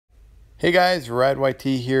Hey guys,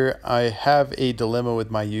 RideYT here. I have a dilemma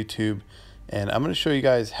with my YouTube and I'm going to show you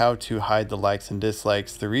guys how to hide the likes and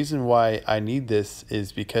dislikes. The reason why I need this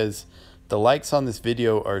is because the likes on this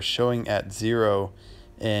video are showing at 0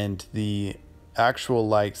 and the actual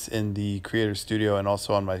likes in the Creator Studio and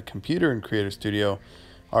also on my computer in Creator Studio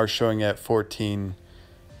are showing at 14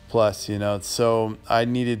 plus, so I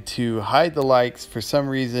needed to hide the likes. For some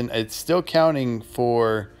reason it's still counting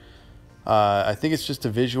for I think it's just a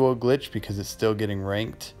visual glitch because it's still getting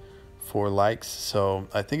ranked for likes. So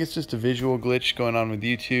I think it's just a visual glitch going on with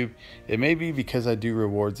YouTube. It may be because I do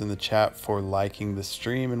rewards in the chat for liking the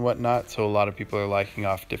stream and whatnot. So a lot of people are liking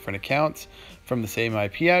off different accounts from the same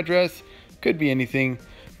IP address. Could be anything.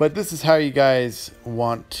 But this is how you guys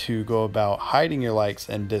want to go about hiding your likes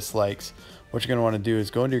and dislikes. What you're going to want to do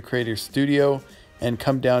is go into your Creator Studio and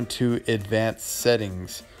come down to Advanced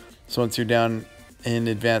Settings. So once you're down in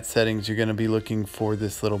Advanced Settings, you're going to be looking for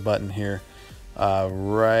this little button here,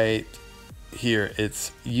 right here.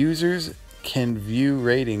 It's users can view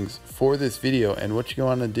ratings for this video, and what you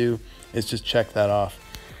want to do is just check that off,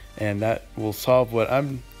 and that will solve what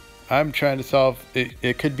I'm trying to solve.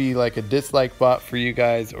 It could be like a dislike bot for you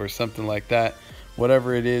guys or something like that.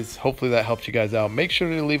 Whatever it is, hopefully that helps you guys out. Make sure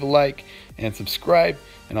to leave a like and subscribe,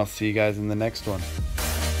 and I'll see you guys in the next one.